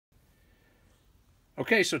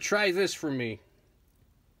Okay, so try this for me.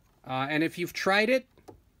 And if you've tried it,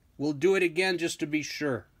 we'll do it again just to be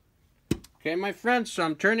sure. Okay, my friends, so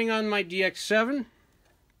I'm turning on my DX7. I'm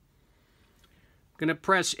going to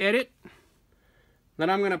press edit. Then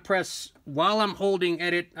I'm going to press, while I'm holding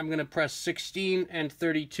edit, I'm going to press 16 and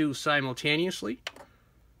 32 simultaneously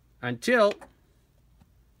until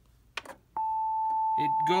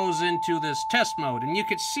it goes into this test mode. And you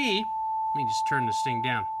could see, let me just turn this thing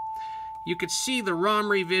down. You could see the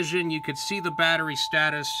ROM revision, you could see the battery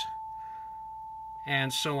status,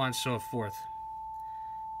 and so on and so forth.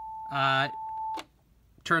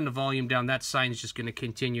 Turn the volume down. That sign's just going to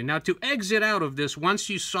continue. Now, to exit out of this, once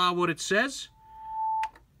you saw what it says,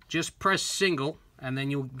 just press single, and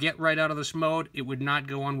then you'll get right out of this mode. It would not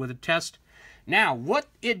go on with a test. Now, what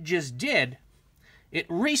it just did, it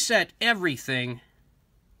reset everything.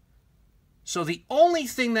 So the only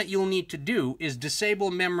thing that you'll need to do is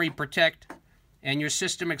disable memory protect, and your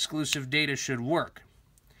system exclusive data should work.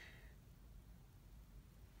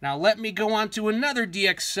 Now let me go on to another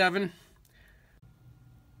DX7.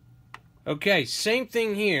 Okay, same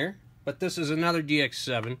thing here, but this is another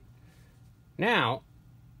DX7. Now,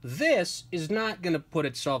 this is not going to put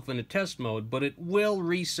itself into test mode, but it will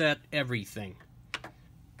reset everything.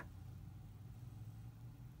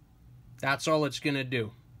 That's all it's going to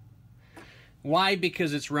do. Why?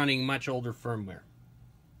 Because it's running much older firmware.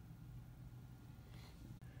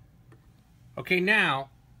 Okay,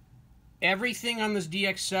 now, everything on this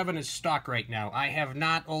DX7 is stock right now. I have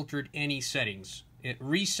not altered any settings. It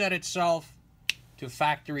reset itself to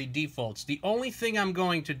factory defaults. The only thing I'm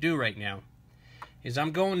going to do right now is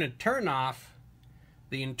I'm going to turn off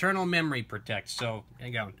the internal memory protect. So,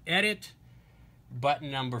 hang on, edit,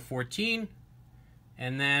 button number 14,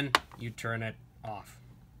 and then you turn it off.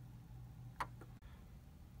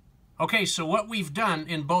 Okay, so what we've done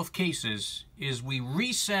in both cases is we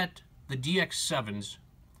reset the DX7s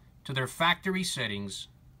to their factory settings,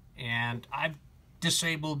 and I've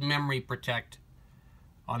disabled memory protect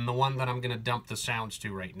on the one that I'm going to dump the sounds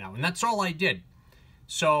to right now. And that's all I did.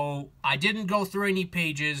 So I didn't go through any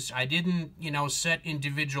pages. I didn't, set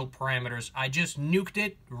individual parameters. I just nuked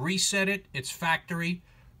it, reset it, its factory,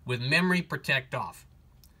 with memory protect off.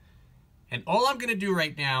 And all I'm going to do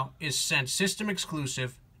right now is send system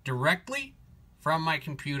exclusive directly from my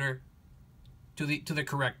computer to the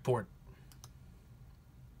correct port.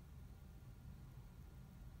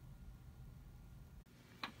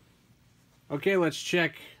 Okay, let's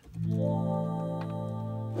check.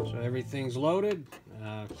 So everything's loaded.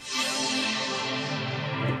 Yeah,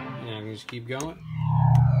 I'm gonna just keep going.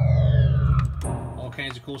 All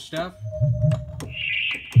kinds of cool stuff.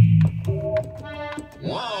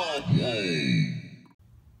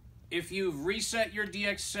 If you've reset your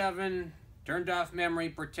DX7, turned off memory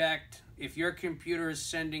protect, if your computer is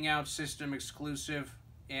sending out system exclusive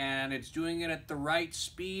and it's doing it at the right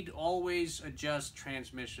speed, always adjust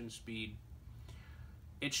transmission speed.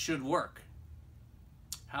 It should work.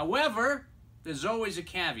 However, there's always a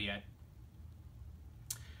caveat.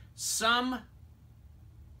 Some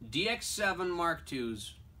DX7 Mark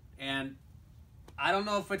IIs, and I don't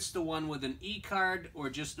know if it's the one with an E card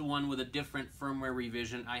or just the one with a different firmware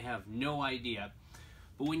revision. I have no idea.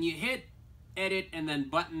 But when you hit edit and then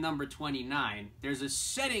button number 29, there's a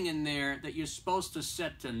setting in there that you're supposed to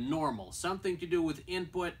set to normal. Something to do with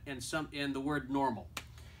input and the word normal.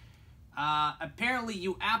 Apparently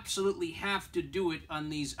you absolutely have to do it on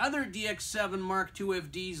these other DX7 Mark II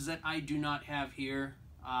FDs that I do not have here,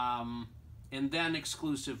 and then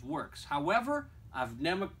exclusive works. However, I've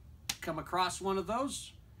never come across one of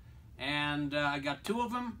those, and I got two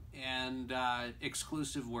of them, and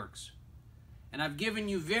exclusive works. And I've given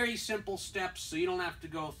you very simple steps so you don't have to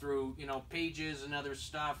go through, pages and other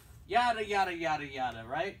stuff, yada, yada, yada, yada,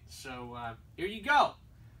 right? So here you go.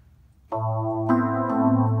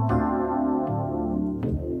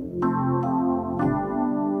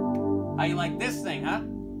 How you like this thing, huh?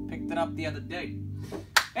 Picked it up the other day.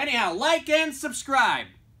 Anyhow, like and subscribe.